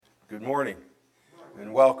Good morning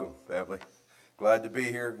and welcome, family. Glad to be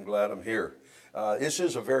here and glad I'm here. This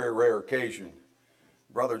is a very rare occasion.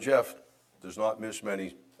 Brother Jeff does not miss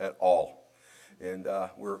many at all. And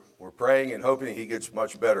we're praying and hoping he gets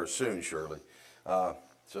much better soon, surely.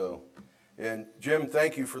 And Jim,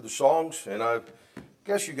 thank you for the songs. And I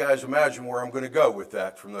guess you guys imagine where I'm going to go with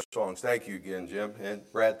that from those songs. Thank you again, Jim. And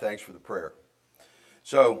Brad, thanks for the prayer.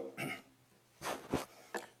 So,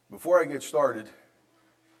 before I get started,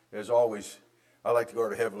 as always, I like to go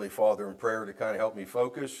to Heavenly Father in prayer to kind of help me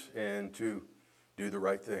focus and to do the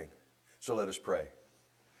right thing. So let us pray.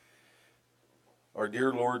 Our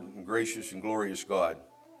dear Lord, and gracious and glorious God,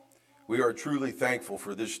 we are truly thankful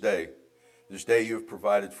for this day you have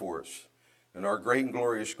provided for us. And our great and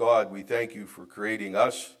glorious God, we thank you for creating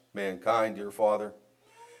us, mankind, dear Father,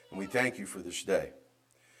 and we thank you for this day.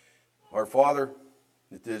 Our Father,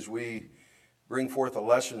 that as we bring forth a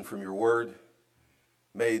lesson from your word,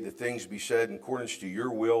 may the things be said in accordance to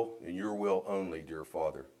your will and your will only, dear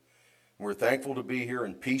Father. And we're thankful to be here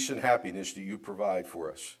in peace and happiness that you provide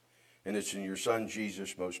for us. And it's in your Son,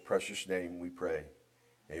 Jesus' most precious name we pray.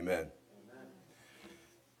 Amen.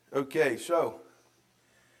 Okay, so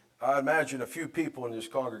I imagine a few people in this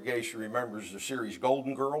congregation remembers the series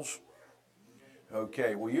Golden Girls.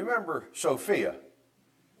 Okay, well, you remember Sophia,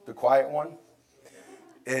 the quiet one?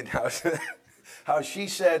 And how she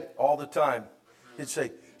said all the time,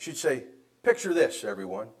 she'd say, picture this,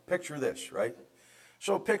 everyone. Picture this, right?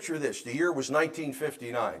 So picture this. The year was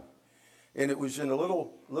 1959. And it was in a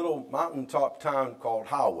little mountaintop town called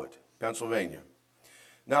Howard, Pennsylvania.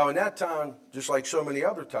 Now, in that town, just like so many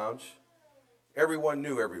other towns, everyone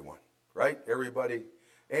knew everyone, right? Everybody,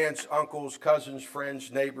 aunts, uncles, cousins,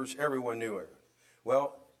 friends, neighbors, everyone knew everyone.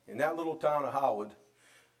 Well, in that little town of Howard,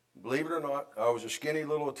 believe it or not, I was a skinny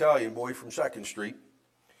little Italian boy from 2nd Street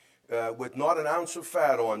with not an ounce of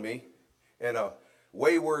fat on me and a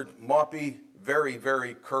wayward, moppy, very,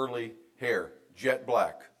 very curly hair, jet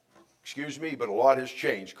black. Excuse me, but a lot has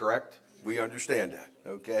changed, correct? We understand that,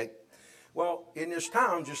 okay? Well, in this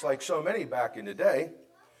town, just like so many back in the day,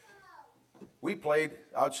 we played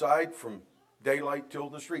outside from daylight till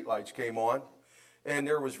the streetlights came on, and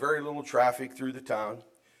there was very little traffic through the town.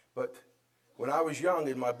 But when I was young,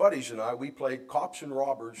 and my buddies and I, we played cops and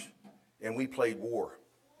robbers, and we played war.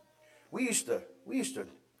 We used to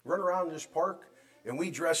run around this park, and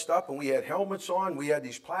we dressed up, and we had helmets on. We had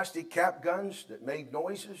these plastic cap guns that made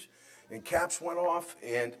noises, and caps went off.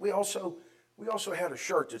 And we also had a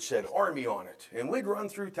shirt that said Army on it, and we'd run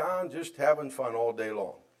through town just having fun all day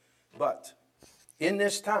long. But in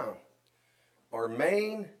this town, our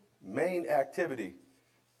main activity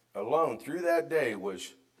alone through that day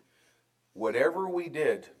was whatever we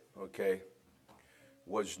did, okay,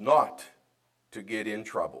 was not to get in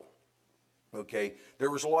trouble. Okay,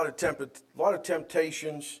 there was a lot of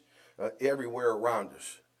temptations everywhere around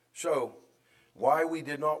us. So why we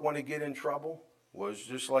did not want to get in trouble was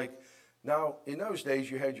just like, now in those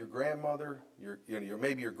days you had your grandmother,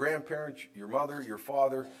 maybe your grandparents, your mother, your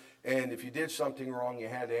father, and if you did something wrong, you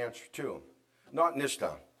had to answer to them. Not in this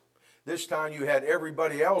town. This town you had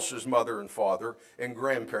everybody else's mother and father and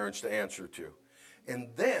grandparents to answer to. And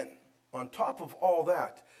then, on top of all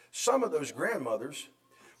that, some of those grandmothers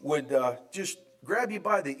would just grab you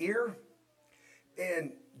by the ear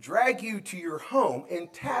and drag you to your home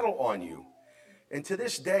and tattle on you. And to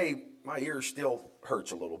this day, my ear still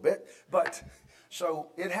hurts a little bit, but so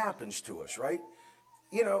it happens to us, right?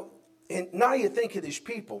 You know, and now you think of these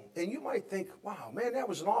people, and you might think, wow, man, that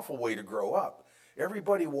was an awful way to grow up.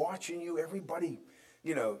 Everybody watching you, everybody,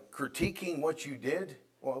 critiquing what you did,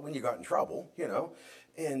 well, when you got in trouble,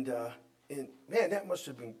 and man, that must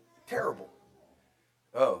have been terrible.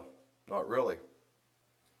 Oh, not really.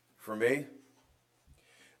 For me,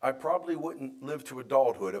 I probably wouldn't live to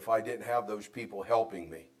adulthood if I didn't have those people helping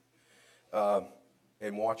me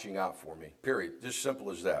and watching out for me, period. Just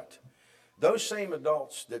simple as that. Those same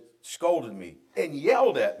adults that scolded me and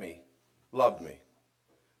yelled at me loved me.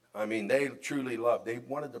 I mean, they truly loved. They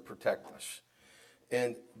wanted to protect us.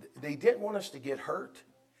 And they didn't want us to get hurt.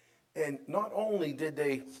 And not only did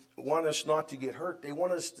they want us not to get hurt, they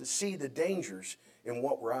want us to see the dangers in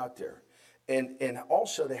what we're out there. And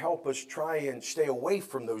also to help us try and stay away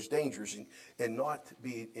from those dangers and not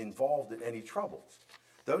be involved in any trouble.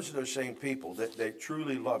 Those are those same people that they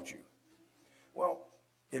truly loved you. Well,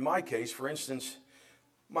 in my case, for instance,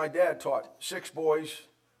 my dad taught 6 boys,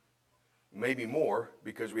 maybe more,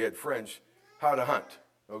 because we had friends, how to hunt,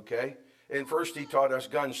 okay? And first he taught us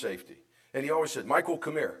gun safety. And he always said, Michael,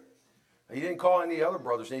 come here. He didn't call any other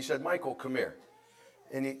brothers, and he said, Michael, come here.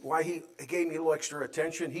 And why he gave me a little extra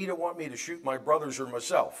attention, he didn't want me to shoot my brothers or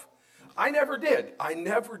myself. I never did. I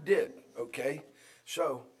never did, okay?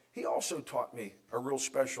 So he also taught me a real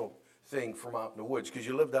special thing from out in the woods, because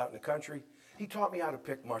you lived out in the country. He taught me how to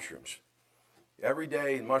pick mushrooms. Every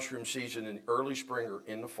day in mushroom season in early spring or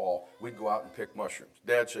in the fall, we'd go out and pick mushrooms.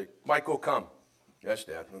 Dad said, Michael, come. Yes,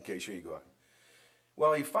 Dad. Okay, so you go out.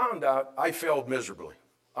 Well, he found out I failed miserably.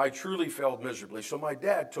 I truly failed miserably. So my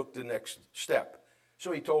dad took the next step.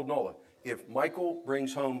 So he told Nola, if Michael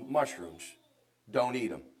brings home mushrooms, don't eat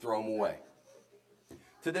them. Throw them away.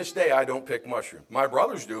 To this day, I don't pick mushrooms. My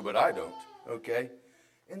brothers do, but I don't. Okay?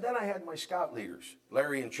 And then I had my scout leaders,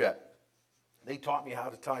 Larry and Chet. They taught me how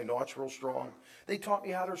to tie knots real strong. They taught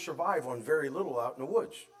me how to survive on very little out in the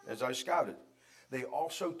woods as I scouted. They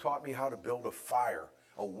also taught me how to build a fire,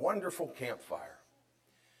 a wonderful campfire.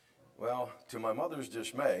 Well, to my mother's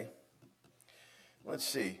dismay, let's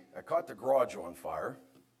see, I caught the garage on fire.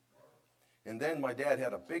 And then my dad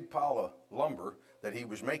had a big pile of lumber that he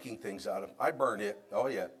was making things out of. I burned it. Oh,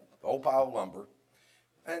 yeah, the whole pile of lumber.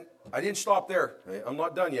 And I didn't stop there. I'm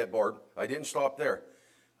not done yet, Barb. I didn't stop there.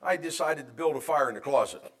 I decided to build a fire in the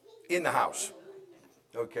closet, in the house.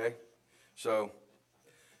 Okay? So,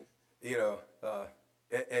 you know,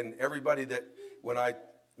 and everybody that, when I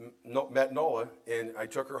met Nola and I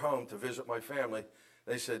took her home to visit my family,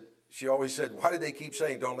 they said, she always said, why did they keep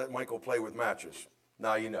saying don't let Michael play with matches?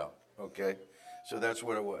 Now you know. Okay? So that's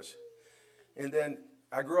what it was. And then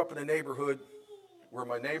I grew up in a neighborhood where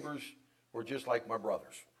my neighbors were just like my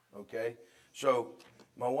brothers. Okay? So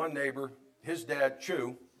my one neighbor, his dad,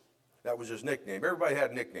 Chew, that was his nickname. Everybody had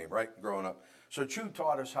a nickname, right, growing up. So Chew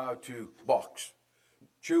taught us how to box.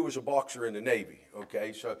 Chew was a boxer in the Navy,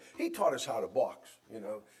 okay? So he taught us how to box, you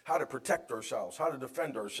know, how to protect ourselves, how to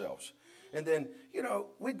defend ourselves. And then, you know,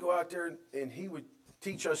 we'd go out there and he would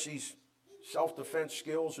teach us these self-defense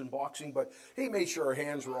skills in boxing, but he made sure our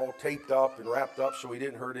hands were all taped up and wrapped up so we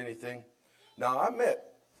didn't hurt anything. Now,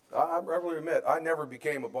 I readily admit, I never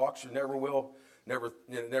became a boxer, never will. Never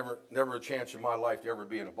a chance in my life to ever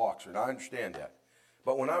be in a boxer, and I understand that.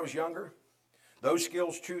 But when I was younger, those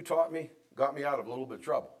skills Chew taught me got me out of a little bit of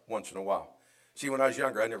trouble once in a while. See, when I was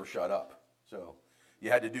younger, I never shut up. So you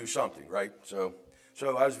had to do something, right? So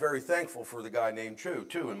I was very thankful for the guy named Chew,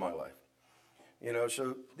 too, in my life. You know,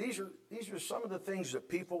 so these are some of the things that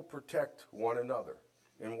people protect one another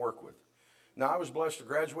and work with. Now, I was blessed to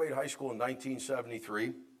graduate high school in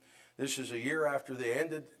 1973. This is a year after they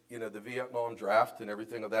ended, you know, the Vietnam draft and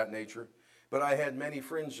everything of that nature. But I had many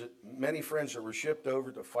friends that were shipped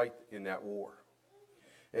over to fight in that war.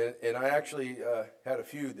 And I actually had a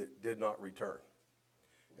few that did not return.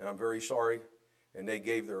 And I'm very sorry, and they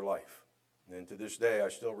gave their life. And to this day, I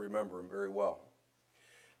still remember them very well.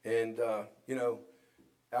 And, you know,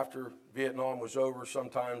 after Vietnam was over,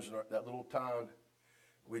 sometimes in that little town,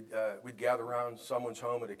 we'd gather around someone's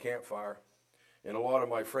home at a campfire. And a lot of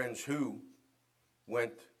my friends who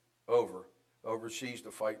went overseas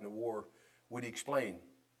to fight in the war would explain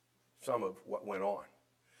some of what went on.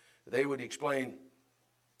 They would explain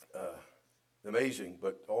amazing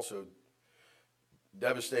but also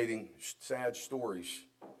devastating, sad stories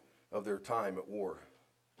of their time at war.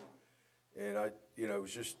 And it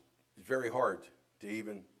was just very hard to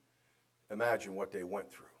even imagine what they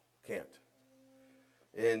went through. Can't.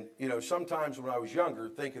 And, you know, sometimes when I was younger,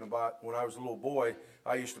 thinking about when I was a little boy,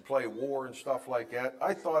 I used to play war and stuff like that.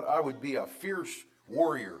 I thought I would be a fierce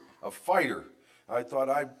warrior, a fighter. I thought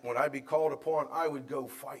when I'd be called upon, I would go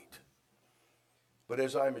fight. But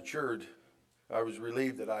as I matured, I was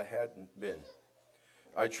relieved that I hadn't been.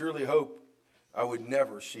 I truly hope I would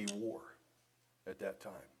never see war at that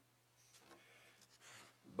time.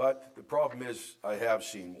 But the problem is I have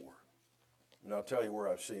seen war. And I'll tell you where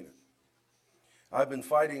I've seen it. I've been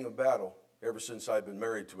fighting a battle ever since I've been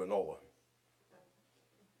married to Enola.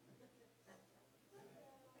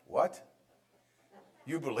 What?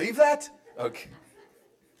 You believe that? Okay.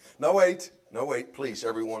 No, wait. Please,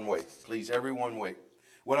 everyone wait. Please, everyone wait.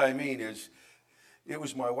 What I mean is, it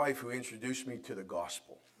was my wife who introduced me to the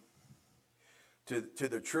gospel, to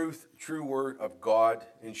the true word of God,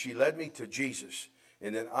 and she led me to Jesus,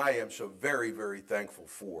 and then I am so very, very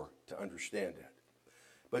thankful to understand that.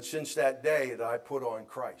 But since that day that I put on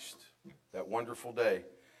Christ, that wonderful day,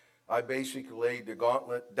 I basically laid the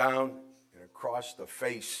gauntlet down and across the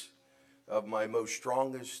face of my most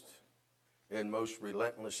strongest and most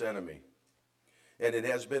relentless enemy. And it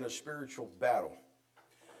has been a spiritual battle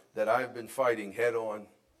that I've been fighting head on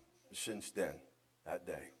since then, that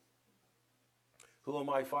day. Who am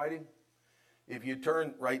I fighting? If you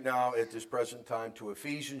turn right now at this present time to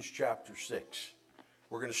Ephesians chapter 6,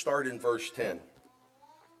 we're going to start in verse 10.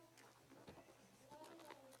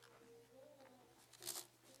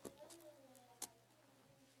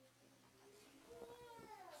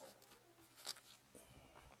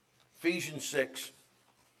 Ephesians 6,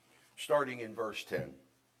 starting in verse 10.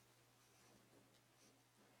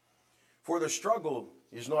 For the struggle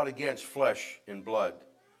is not against flesh and blood,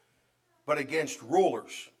 but against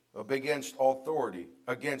rulers, against authority,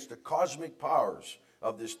 against the cosmic powers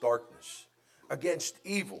of this darkness, against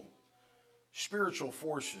evil spiritual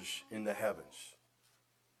forces in the heavens.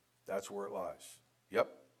 That's where it lies. Yep.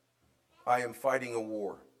 I am fighting a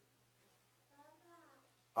war.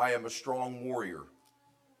 I am a strong warrior.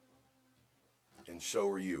 And so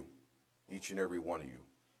are you, each and every one of you.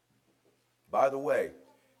 By the way,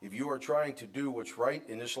 if you are trying to do what's right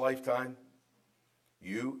in this lifetime,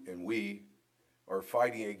 you and we are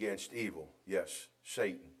fighting against evil. Yes,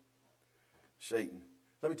 Satan. Satan.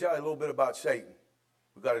 Let me tell you a little bit about Satan.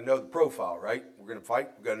 We've got to know the profile, right? We're going to fight.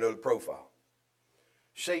 We've got to know the profile.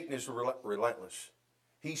 Satan is relentless.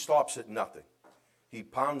 He stops at nothing. He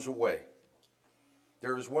pounds away.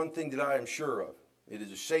 There is one thing that I am sure of. It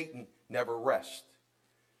is Satan never rests.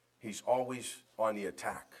 He's always on the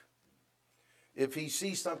attack. If he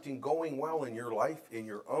sees something going well in your life, in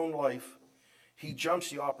your own life, he jumps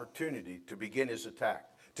the opportunity to begin his attack,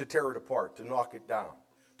 to tear it apart, to knock it down,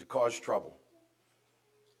 to cause trouble.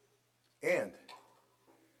 And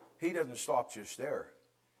he doesn't stop just there.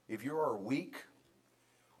 If you are weak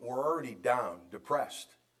or already down,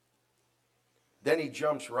 depressed, then he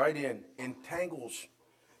jumps right in, entangles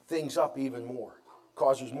things up even more,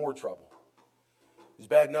 causes more trouble. It's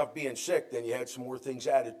bad enough being sick, then you had some more things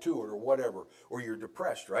added to it or whatever, or you're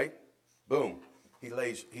depressed, right? Boom, he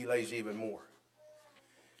lays even more.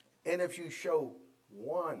 And if you show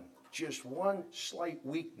just one slight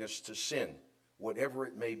weakness to sin, whatever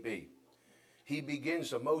it may be, he begins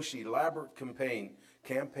the most elaborate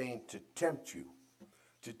campaign to tempt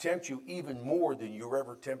you even more than you were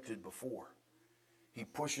ever tempted before. He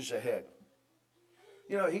pushes ahead.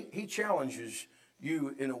 You know, he challenges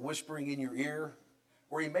you in a whispering in your ear,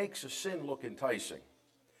 where he makes a sin look enticing.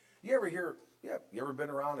 You ever been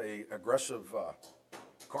around a aggressive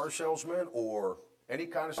car salesman or any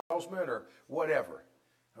kind of salesman or whatever?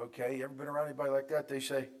 Okay, you ever been around anybody like that? They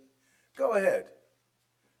say, go ahead.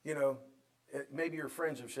 You know, maybe your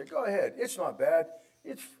friends have said, go ahead. It's not bad.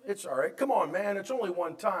 It's all right. Come on, man. It's only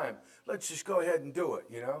one time. Let's just go ahead and do it,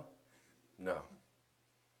 you know? No.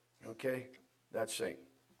 Okay? That's Satan.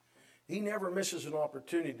 He never misses an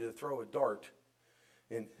opportunity to throw a dart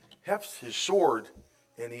and hefts his sword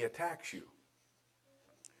and he attacks you.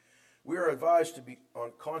 We are advised to be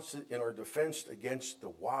on constant in our defense against the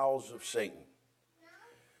wiles of Satan.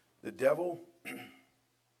 The devil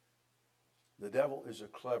is a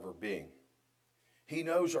clever being. He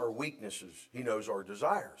knows our weaknesses. He knows our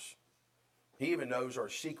desires. He even knows our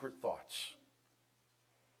secret thoughts.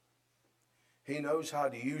 He knows how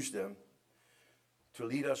to use them to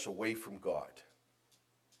lead us away from God.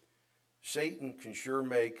 Satan can sure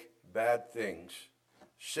make bad things,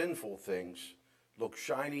 sinful things, look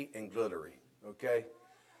shiny and glittery, okay?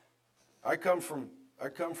 I come from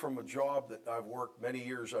a job that I've worked many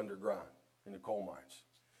years underground in the coal mines.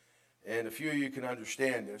 And a few of you can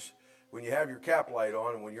understand this. When you have your cap light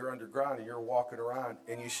on and when you're underground and you're walking around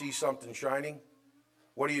and you see something shining,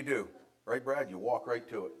 what do? Right, Brad? You walk right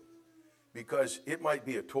to it. Because it might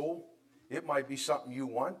be a tool. It might be something you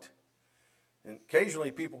want. And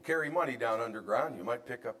occasionally people carry money down underground. You might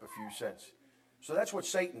pick up a few cents. So that's what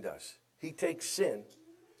Satan does. He takes sin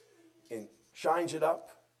and shines it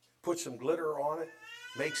up, puts some glitter on it,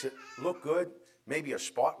 makes it look good, maybe a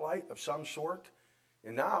spotlight of some sort.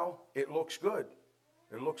 And now it looks good.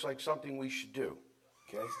 It looks like something we should do.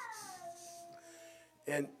 Okay?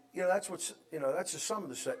 And that's just some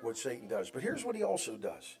of what Satan does. But here's what he also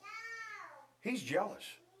does. He's jealous.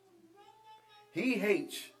 He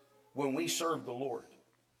hates when we serve the Lord.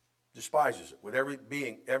 Despises it with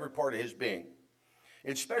every part of his being.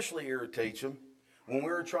 It especially irritates him when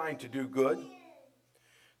we're trying to do good,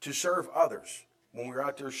 to serve others, when we're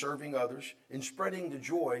out there serving others and spreading the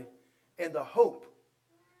joy and the hope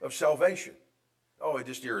of salvation. Oh, it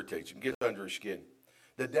just irritates him, gets under his skin.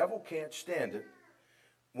 The devil can't stand it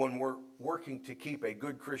when we're working to keep a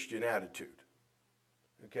good Christian attitude.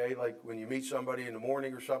 Okay, like when you meet somebody in the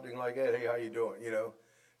morning or something like that, hey, how you doing?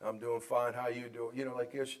 I'm doing fine, how you doing?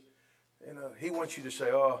 Like this. He wants you to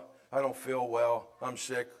say, oh, I don't feel well, I'm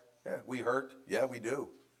sick. Yeah, we hurt. Yeah, we do.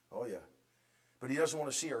 Oh, yeah. But he doesn't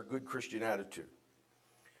want to see our good Christian attitude.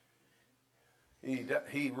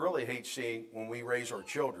 He really hates seeing when we raise our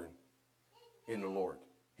children in the Lord.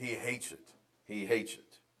 He hates it. He hates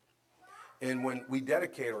it. And when we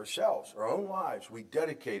dedicate ourselves, our own lives, we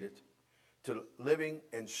dedicate it to living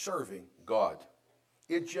and serving God.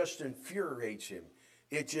 It just infuriates him.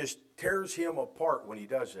 It just tears him apart when he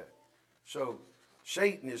does that. So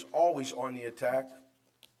Satan is always on the attack.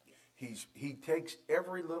 He takes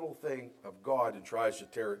every little thing of God and tries to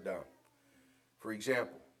tear it down. For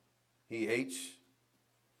example, he hates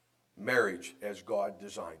marriage as God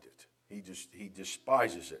designed it. He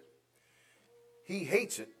despises it. He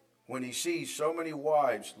hates it when he sees so many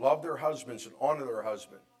wives love their husbands and honor their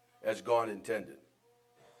husband as God intended.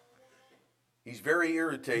 He's very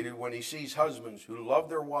irritated when he sees husbands who love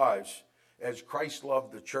their wives as Christ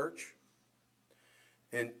loved the church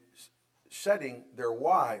and setting their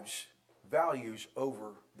wives' values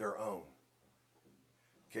over their own.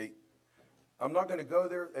 Okay, I'm not going to go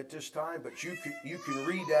there at this time, but you can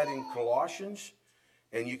read that in Colossians,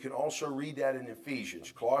 and you can also read that in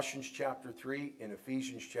Ephesians. Colossians chapter 3 and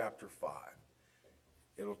Ephesians chapter 5.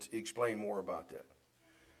 It'll explain more about that.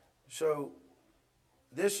 So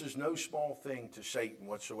this is no small thing to Satan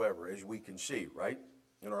whatsoever, as we can see, right,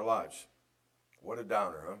 in our lives. What a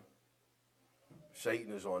downer, huh?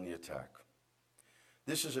 Satan is on the attack.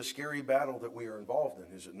 This is a scary battle that we are involved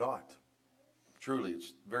in, is it not? Truly,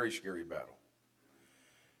 it's a very scary battle.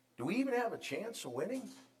 Do we even have a chance of winning?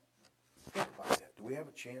 Think about that. Do we have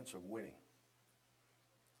a chance of winning?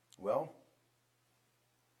 Well,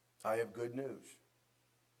 I have good news.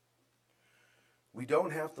 We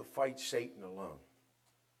don't have to fight Satan alone.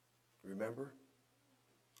 Remember?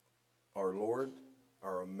 Our Lord,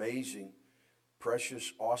 our amazing,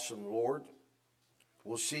 precious, awesome Lord,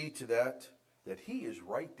 will see to that He is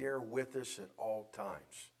right there with us at all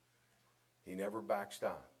times. He never backs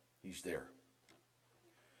down. He's there.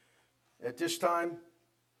 At this time,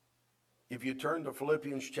 if you turn to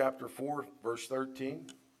Philippians chapter 4, verse 13.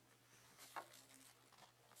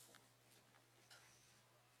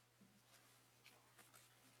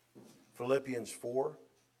 Philippians 4,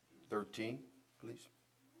 13, please.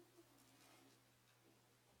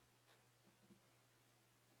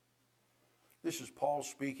 This is Paul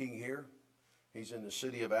speaking here. He's in the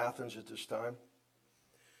city of Athens at this time.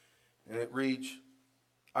 And it reads,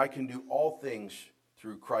 I can do all things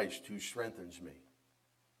through Christ who strengthens me.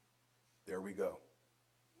 There we go.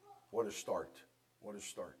 What a start. What a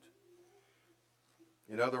start.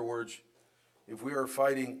 In other words, if we are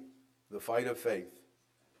fighting the fight of faith,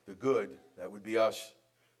 the good, that would be us,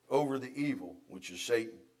 over the evil, which is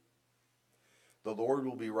Satan, the Lord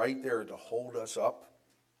will be right there to hold us up,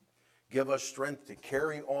 give us strength to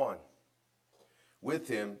carry on with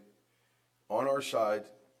Him on our side.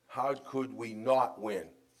 How could we not win?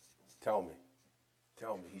 Tell me.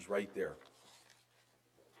 Tell me. He's right there.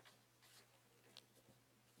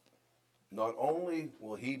 Not only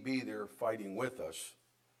will He be there fighting with us,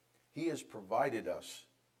 He has provided us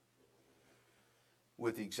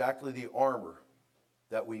with exactly the armor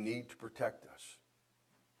that we need to protect us.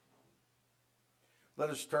 Let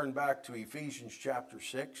us turn back to Ephesians chapter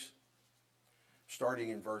 6, starting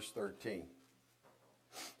in verse 13.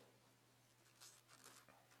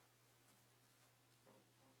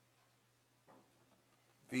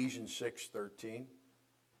 Ephesians 6:13.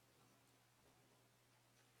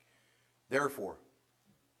 Therefore,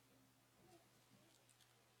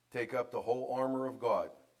 take up the whole armor of God,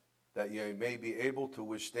 that ye may be able to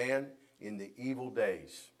withstand in the evil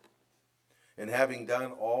days. And having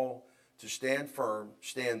done all to stand firm,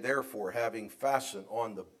 stand therefore, having fastened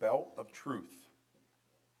on the belt of truth,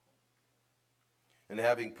 and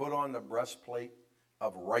having put on the breastplate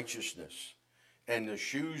of righteousness, and the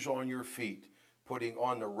shoes on your feet, putting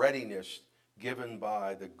on the readiness given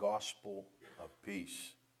by the gospel of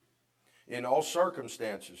peace. In all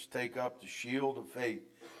circumstances, take up the shield of faith,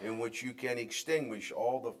 in which you can extinguish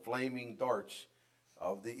all the flaming darts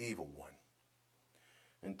of the evil one.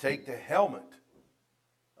 And take the helmet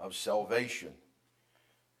of salvation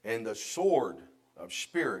and the sword of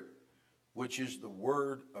Spirit, which is the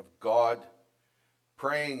word of God,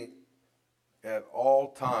 praying at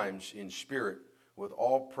all times in spirit with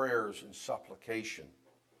all prayers and supplication.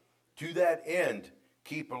 To that end,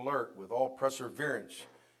 keep alert with all perseverance,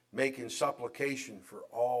 making supplication for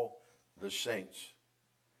all the saints.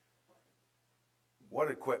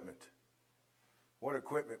 What equipment? What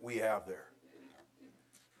equipment we have there.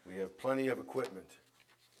 We have plenty of equipment.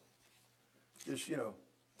 Just,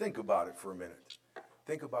 think about it for a minute.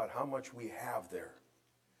 Think about how much we have there.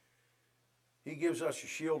 He gives us a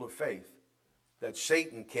shield of faith that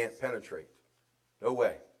Satan can't penetrate. No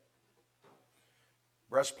way.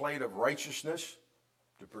 Breastplate of righteousness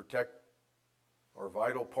to protect our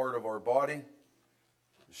vital part of our body.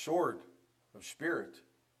 The sword of Spirit.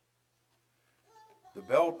 The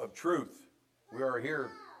belt of truth. We are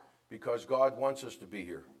here because God wants us to be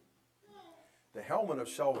here. The helmet of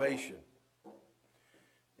salvation.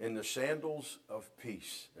 in the sandals of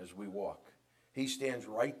peace as we walk. He stands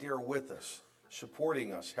right there with us,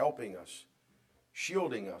 supporting us, helping us,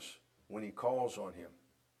 shielding us when he calls on him.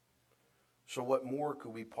 So what more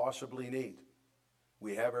could we possibly need?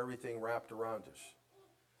 We have everything wrapped around us.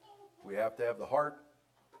 We have to have the heart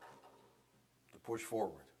to push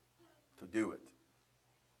forward, to do it.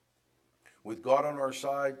 With God on our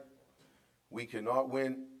side, we cannot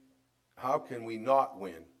win. How can we not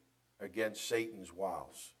win against Satan's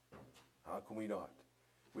wiles? How can we not?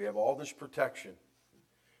 We have all this protection.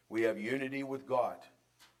 We have unity with God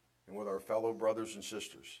and with our fellow brothers and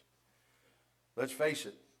sisters. Let's face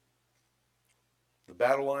it, the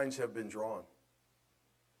battle lines have been drawn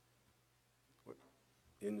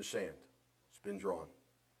in the sand. It's been drawn.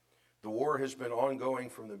 The war has been ongoing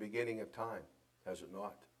from the beginning of time, has it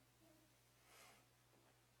not?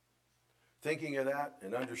 Thinking of that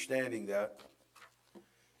and understanding that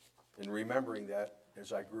and remembering that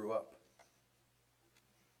as I grew up.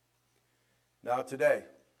 Now today,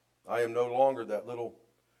 I am no longer that little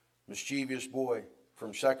mischievous boy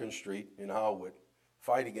from 2nd Street in Hollywood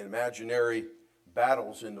fighting imaginary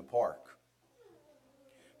battles in the park,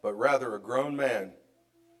 but rather a grown man.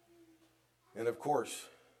 And of course,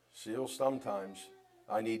 still sometimes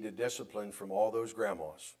I need the discipline from all those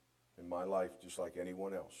grandmas in my life, just like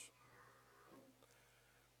anyone else.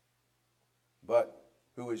 But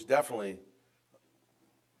who is definitely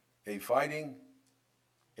a fighting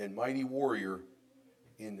and mighty warrior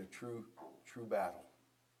in the true battle.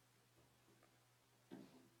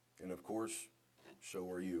 And of course, so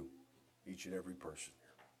are you, each and every person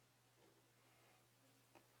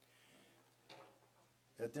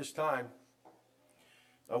here. At this time,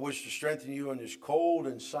 I wish to strengthen you on this cold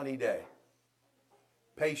and sunny day.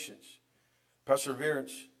 Patience,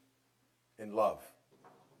 perseverance, and love.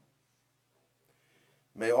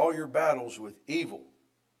 May all your battles with evil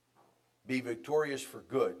be victorious for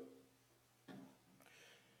good.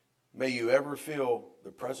 May you ever feel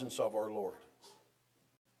the presence of our Lord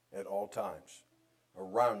at all times,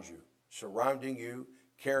 around you, surrounding you,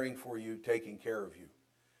 caring for you, taking care of you,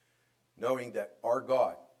 knowing that our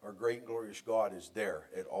God, our great and glorious God, is there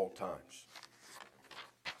at all times.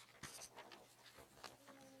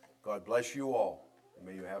 God bless you all, and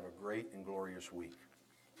may you have a great and glorious week.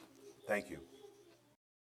 Thank you.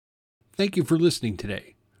 Thank you for listening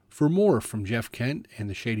today. For more from Jeff Kent and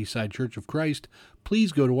the Shadyside Church of Christ,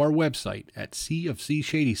 please go to our website at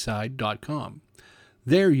cofcshadyside.com.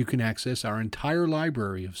 There you can access our entire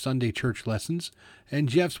library of Sunday church lessons and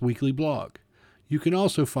Jeff's weekly blog. You can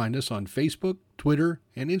also find us on Facebook, Twitter,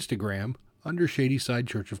 and Instagram under Shadyside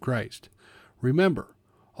Church of Christ. Remember,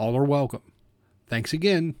 all are welcome. Thanks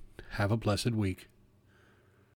again. Have a blessed week.